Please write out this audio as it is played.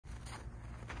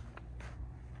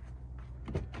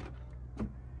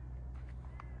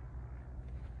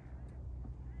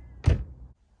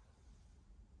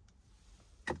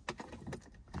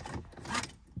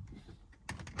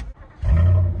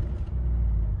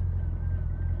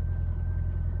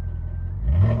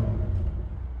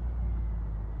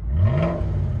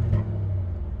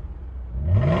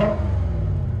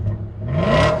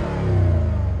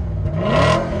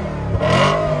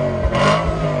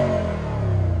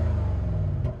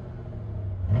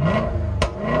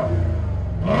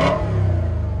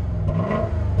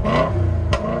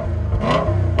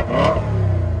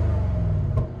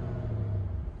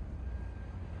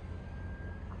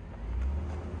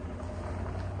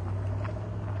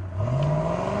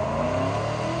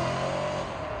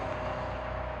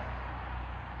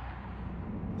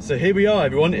So here we are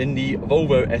everyone in the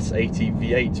Volvo S80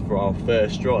 V8 for our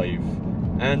first drive,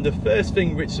 and the first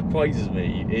thing which surprises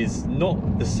me is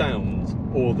not the sound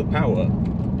or the power.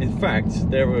 In fact,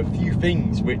 there are a few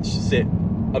things which sit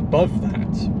above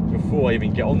that before I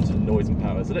even get onto the noise and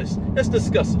power. So let's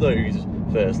discuss those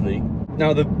firstly.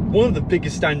 Now one of the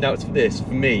biggest standouts for this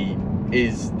for me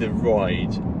is the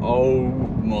ride. Oh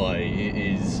my, it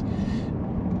is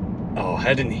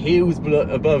head and heels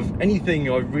above anything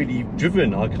I've really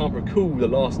driven. I can't recall the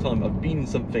last time I've been in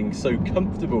something so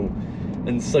comfortable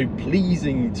and so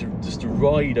pleasing to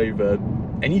ride over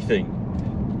anything.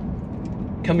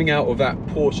 Coming out of that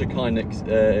Porsche kind of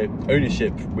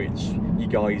ownership, which you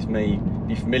guys may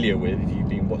be familiar with if you've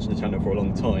been watching the channel for a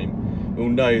long time, will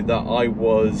know that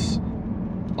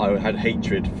I had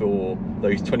hatred for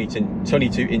those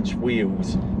 22-inch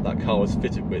wheels that car was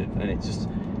fitted with, and it just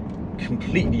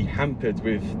completely hampered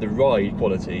with the ride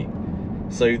quality.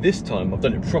 So this time I've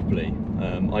done it properly.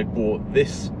 I bought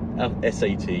this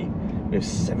S80 with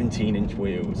 17-inch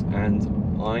wheels,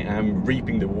 and I am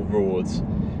reaping the rewards.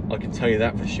 I can tell you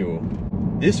that for sure.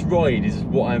 This ride is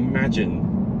what I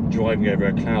imagine driving over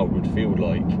a cloud would feel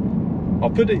like. I'll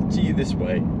put it to you this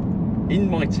way: in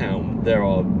my town there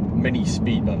are many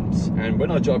speed bumps, and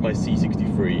when I drive my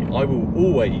C63 I will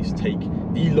always take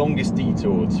the longest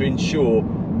detour to ensure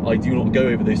I do not go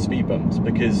over those speed bumps,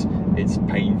 because it's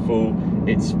painful,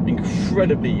 it's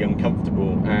incredibly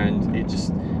uncomfortable, and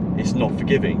it's not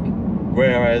forgiving.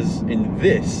 Whereas in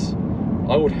this,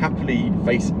 I would happily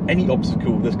face any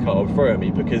obstacle this car would throw at me,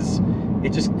 because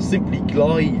it just simply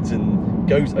glides and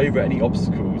goes over any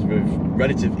obstacles with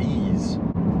relative ease.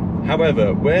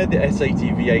 However, where the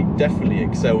S80 V8 definitely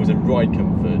excels in ride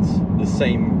comfort, the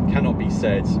same cannot be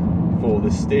said for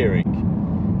the steering.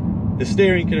 The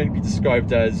steering can only be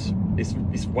described as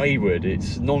it's wayward,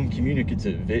 it's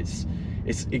non-communicative, it's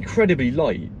incredibly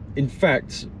light. In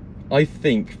fact, I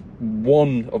think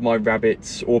one of my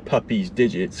rabbit's or puppy's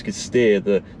digits could steer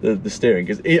the steering,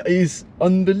 because it is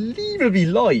unbelievably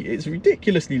light. It's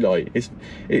ridiculously light.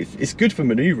 It's good for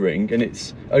manoeuvring and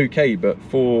it's okay, but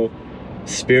for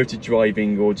spirited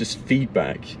driving or just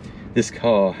feedback, this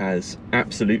car has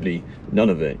absolutely none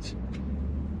of it.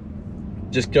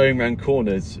 Just going around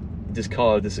corners, this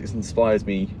car just inspires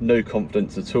me no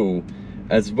confidence at all.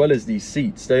 As well as these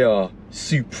seats, they are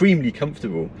supremely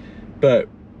comfortable, but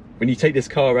when you take this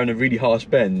car around a really harsh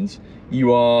bend,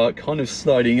 you are kind of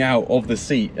sliding out of the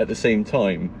seat at the same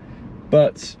time.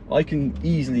 But I can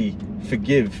easily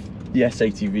forgive the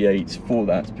S80 V8 for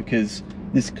that, because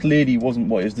this clearly wasn't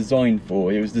what it was designed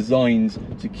for. It was designed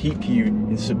to keep you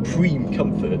in supreme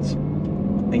comfort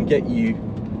and get you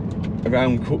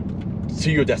around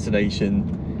to your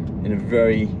destination in a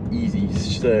very easy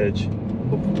surge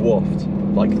of waft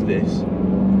like this.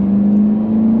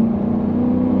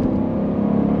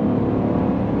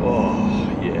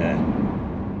 Oh yeah.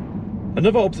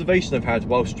 Another observation I've had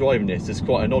whilst driving this is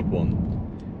quite an odd one.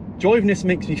 Driving this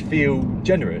makes me feel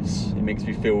generous, it makes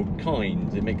me feel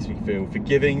kind, it makes me feel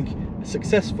forgiving,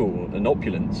 successful and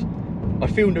opulent. I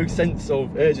feel no sense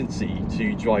of urgency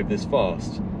to drive this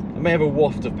fast. I may have a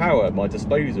waft of power at my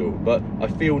disposal, but I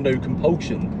feel no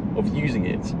compulsion of using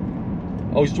it.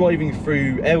 I was driving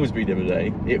through Aylesbury the other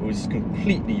day. It was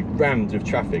completely rammed with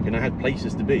traffic and I had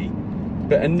places to be.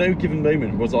 But at no given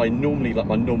moment was I normally like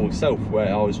my normal self,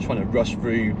 where I was trying to rush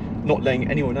through, not letting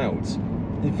anyone out.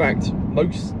 In fact,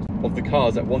 most of the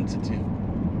cars that wanted to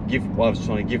I was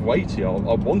trying to give way to,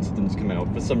 I wanted them to come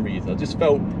out for some reason. I just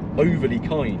felt overly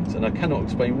kind, and I cannot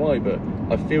explain why, but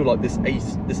I feel like this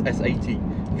S80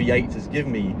 V8 has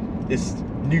given me this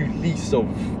new lease of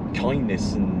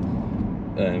kindness and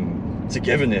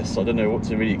togetherness. I don't know what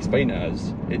to really explain it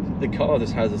as. The car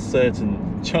just has a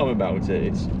certain charm about it.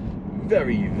 It's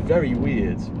very, very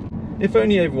weird. If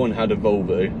only everyone had a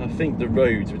Volvo, I think the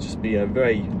roads would just be a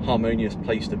very harmonious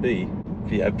place to be.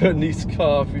 But yeah, putting this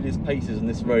car through these paces on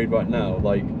this road right now,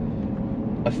 like,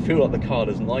 I feel like the car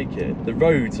doesn't like it. The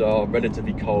roads are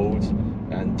relatively cold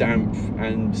and damp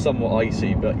and somewhat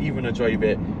icy, but even when I drove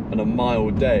it on a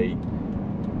mild day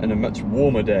and a much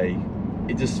warmer day,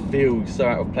 it just feels so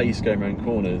out of place going around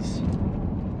corners.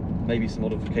 Maybe some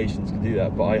modifications can do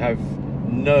that, but I have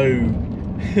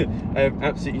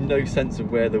absolutely no sense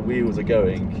of where the wheels are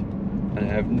going, and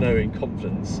I have no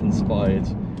confidence inspired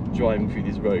driving through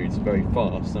these roads very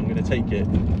fast. I'm going to take it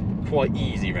quite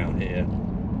easy around here.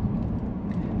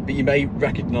 But you may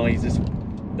recognise this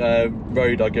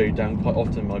road I go down quite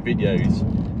often in my videos,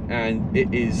 and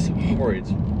it is horrid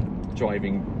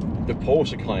driving the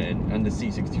Porsche Cayenne and the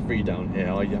C63 down here.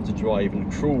 I have to drive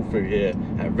and crawl through here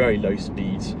at very low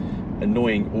speeds,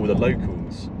 annoying all the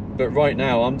locals. but right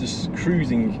now I'm just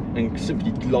cruising and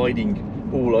simply gliding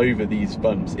all over these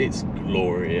bumps. It's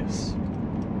glorious.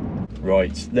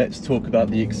 Right, let's talk about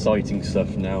the exciting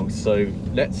stuff now. So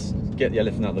let's get the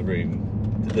elephant out of the room,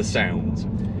 the sound.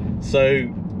 So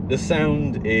the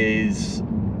sound is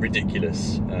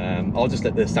ridiculous. I'll just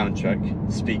let the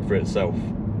soundtrack speak for itself.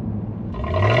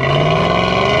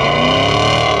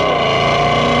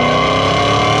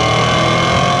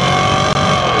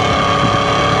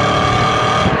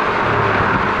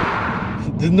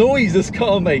 The noise this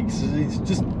car makes is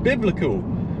just biblical.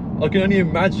 I can only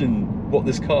imagine what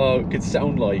this car could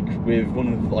sound like with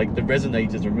one of like the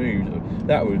resonators removed.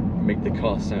 That would make the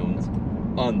car sound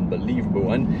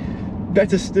unbelievable. And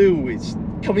better still, it's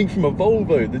coming from a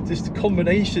Volvo. The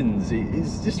combinations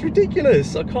is just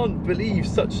ridiculous. I can't believe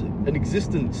such an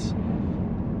existence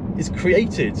is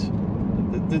created.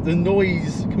 The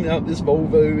noise coming out of this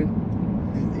Volvo,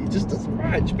 and it just doesn't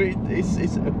match, but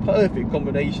it's a perfect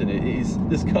combination.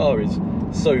 This car is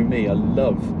so me. I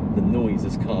love the noise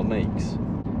this car makes.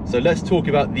 So let's talk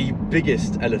about the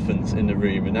biggest elephant in the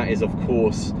room, and that is of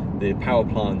course the power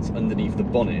plant underneath the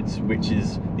bonnet, which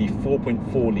is the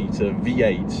 4.4 litre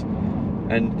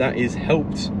V8, and that is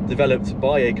developed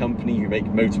by a company who make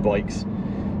motorbikes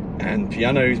and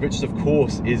pianos, which of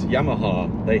course is Yamaha.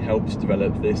 They helped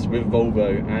develop this with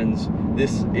Volvo, and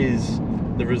this is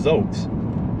the result.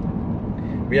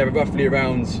 We have roughly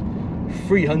around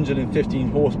 315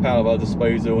 horsepower at our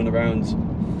disposal and around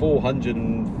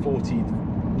 440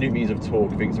 Newton-meters of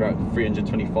torque. I think it's around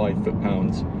 325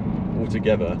 foot-pounds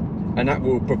altogether, and that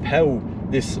will propel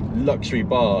this luxury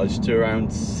barge to around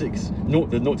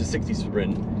the 0 to 60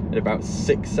 sprint in about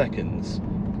 6 seconds,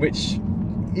 which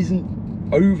isn't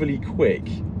overly quick.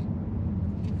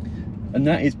 And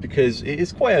that is because it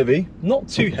is quite heavy, not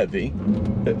too heavy,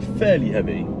 but fairly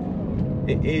heavy.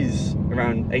 It is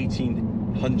around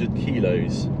 1,800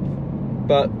 kilos,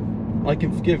 but I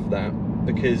can forgive that,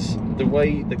 because the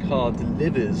way the car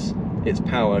delivers its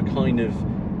power kind of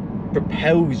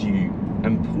propels you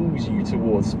and pulls you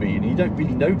towards speed, and you don't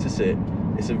really notice it.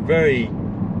 It's a very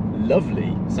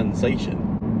lovely sensation.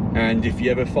 And if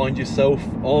you ever find yourself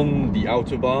on the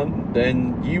Autobahn,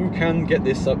 then you can get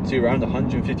this up to around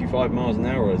 155 miles an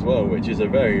hour as well, which is a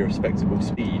very respectable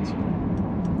speed.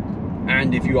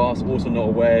 And if you are also not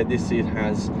aware, this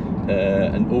has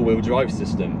an all-wheel drive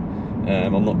system.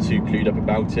 I'm not too clued up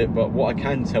about it, but what I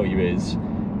can tell you is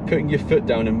putting your foot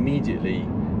down immediately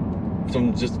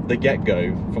from just the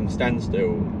get-go, from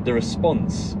standstill, the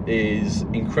response is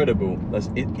incredible. It's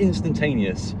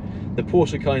instantaneous. The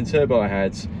Porsche Cayenne Turbo I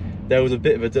had, there was a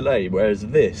bit of a delay, whereas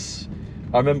this,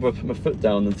 I remember I put my foot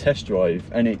down on the test drive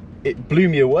and it blew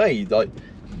me away. Like,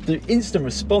 the instant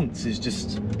response is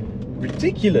just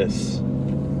ridiculous.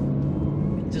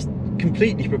 It just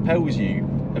completely propels you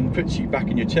and puts you back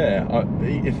in your chair.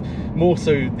 If more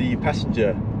so the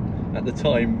passenger at the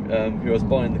time who I was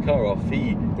buying the car off,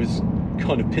 he was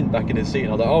kind of pinned back in his seat, and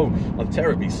I was like, oh, I'm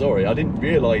terribly sorry. I didn't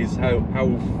realise how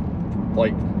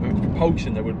like much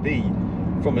propulsion there would be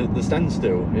from the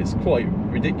standstill. It's quite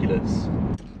ridiculous.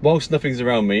 Whilst nothing's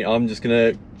around me, I'm just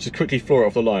gonna quickly floor it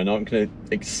off the line. I'm gonna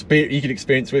experience, you can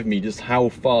experience with me just how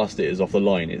fast it is off the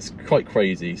line. It's quite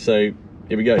crazy. So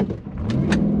here we go.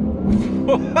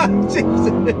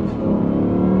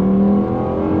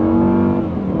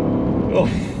 Oh,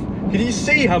 can you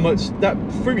see how much that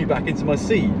threw me back into my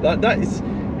seat?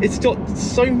 It's got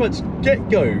so much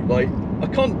get-go. Like, I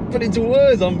can't put it into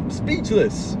words. I'm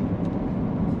speechless.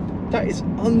 That is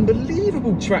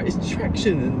unbelievable. It's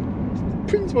traction and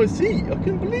put into my seat. I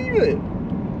couldn't believe it.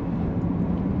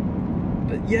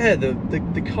 But yeah,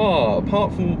 the car,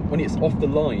 apart from when it's off the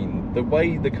line, the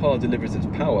way the car delivers its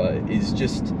power is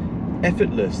just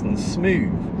effortless and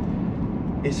smooth.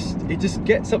 It just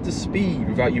gets up to speed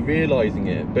without you realizing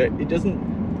it, but it doesn't.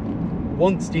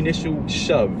 Once the initial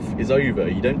shove is over,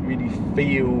 you don't really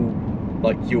feel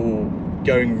like you're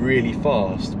going really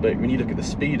fast, but when you look at the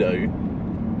speedo,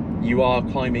 you are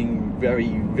climbing very,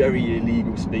 very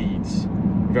illegal speeds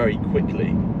very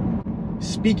quickly.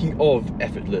 Speaking of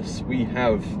effortless, we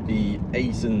have the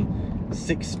Aisin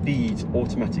 6-speed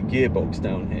automatic gearbox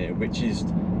down here, which is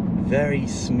very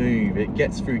smooth. It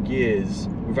gets through gears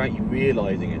without you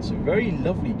realizing it. It's a very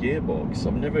lovely gearbox.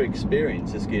 I've never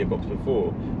experienced this gearbox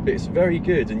before, but it's very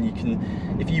good, and you can,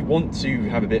 if you want to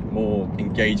have a bit more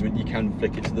engagement, you can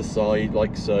flick it to the side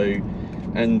like so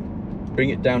and bring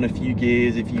it down a few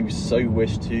gears if you so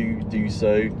wish to do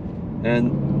so.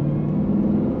 And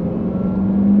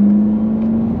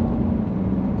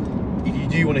if you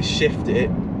do want to shift it,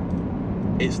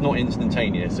 it's not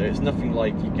instantaneous, so it's nothing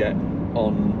like you get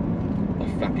on a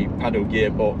flappy paddle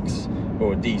gearbox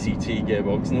or a DCT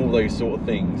gearbox and all those sort of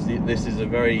things. This is a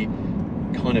very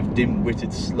kind of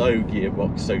dim-witted, slow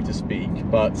gearbox, so to speak,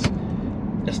 but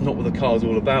that's not what the car's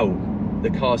all about. The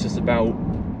car's just about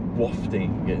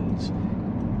wafting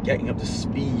and getting up to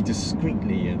speed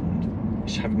discreetly and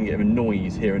just having a bit of a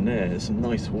noise here and there. There's some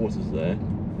nice horses there,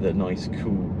 the nice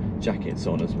cool jackets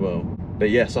on as well. But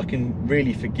yes, I can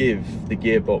really forgive the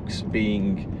gearbox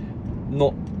being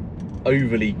not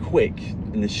overly quick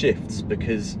in the shifts,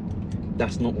 because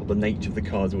that's not what the nature of the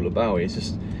car is all about.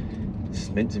 It's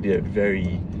meant to be a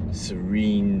very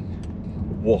serene,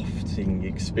 wafting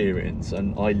experience,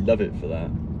 and I love it for that.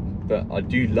 But I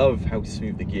do love how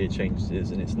smooth the gear change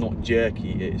is, and it's not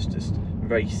jerky, it's just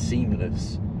very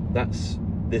seamless. That's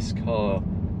this car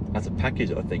as a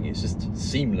package, I think. It's just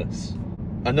seamless.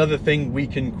 Another thing we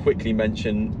can quickly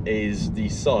mention is the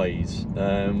size.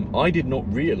 I did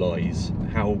not realise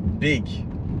how big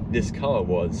this car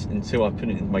was until I put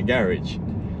it in my garage.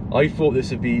 I thought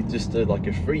this would be just like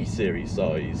a 3 Series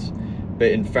size,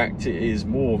 but in fact it is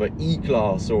more of an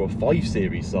E-Class or a 5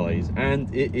 Series size,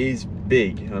 and it is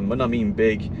big. And when I mean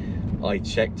big, I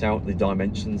checked out the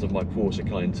dimensions of my Porsche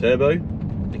Cayenne Turbo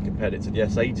and compared it to the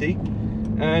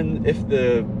S80, and if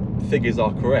the figures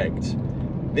are correct,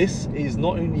 this is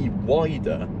not only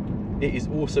wider, it is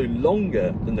also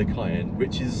longer than the Cayenne,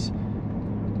 which is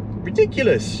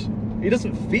ridiculous. It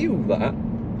doesn't feel that,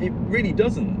 it really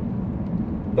doesn't.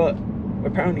 But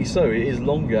apparently so, it is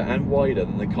longer and wider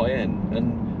than the Cayenne,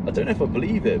 and I don't know if I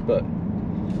believe it, but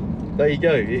there you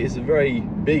go. It is a very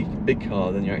big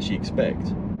car than you actually expect.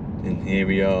 And here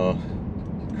we are,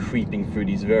 creeping through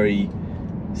these very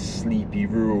sleepy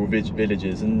rural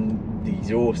villages, and the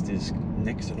exhaust is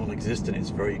next to non-existent. It's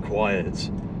very quiet,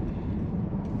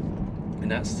 and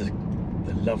that's the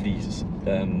lovely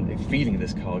feeling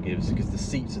this car gives, because the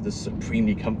seats are just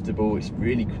supremely comfortable. It's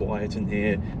really quiet in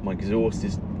here. My exhaust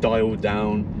is dialed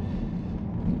down.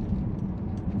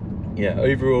 Yeah,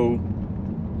 overall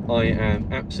I am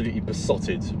absolutely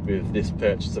besotted with this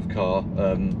purchase of car.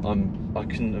 I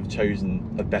couldn't have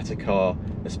chosen a better car,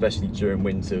 especially during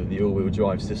winter, the all-wheel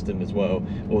drive system as well,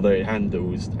 although it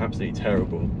handles absolutely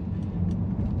terrible.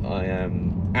 I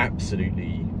am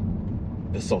absolutely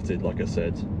besotted, like I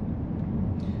said.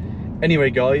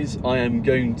 Anyway guys, I am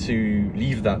going to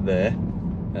leave that there.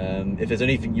 If there's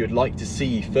anything you'd like to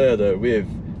see further with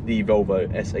the Volvo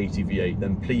S80 V8,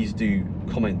 then please do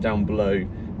comment down below,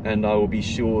 and I will be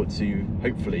sure to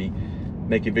hopefully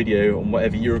make a video on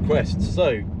whatever you request.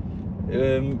 So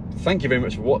thank you very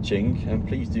much for watching, and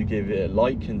please do give it a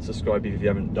like and subscribe if you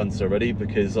haven't done so already,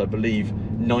 because I believe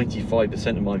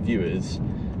 95% of my viewers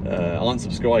aren't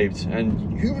subscribed,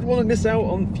 and who would want to miss out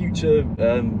on future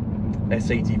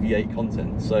S80 V8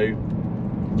 content? So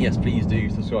yes, please do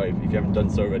subscribe if you haven't done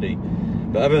so already.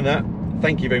 But other than that,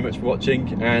 thank you very much for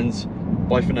watching, and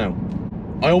bye for now.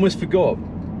 I almost forgot,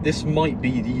 this might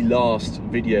be the last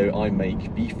video I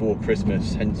make before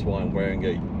Christmas, hence why I'm wearing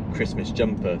a Christmas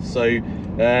jumper. So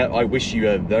I wish you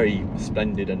a very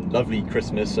splendid and lovely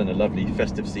Christmas and a lovely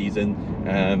festive season.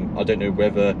 I don't know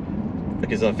whether,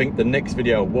 because I think the next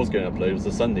video I was going to upload was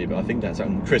a Sunday, but I think that's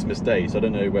on Christmas Day, so I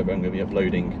don't know whether I'm going to be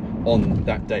uploading on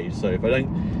that day. So if I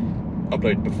don't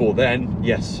upload before then,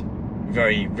 yes,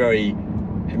 very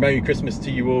Merry Christmas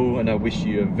to you all, and I wish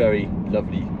you a very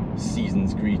lovely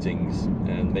season's greetings,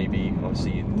 and maybe I'll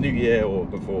see you in the new year or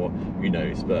before, who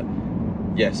knows. But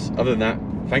yes, other than that,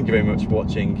 thank you very much for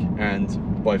watching,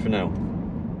 and bye for now.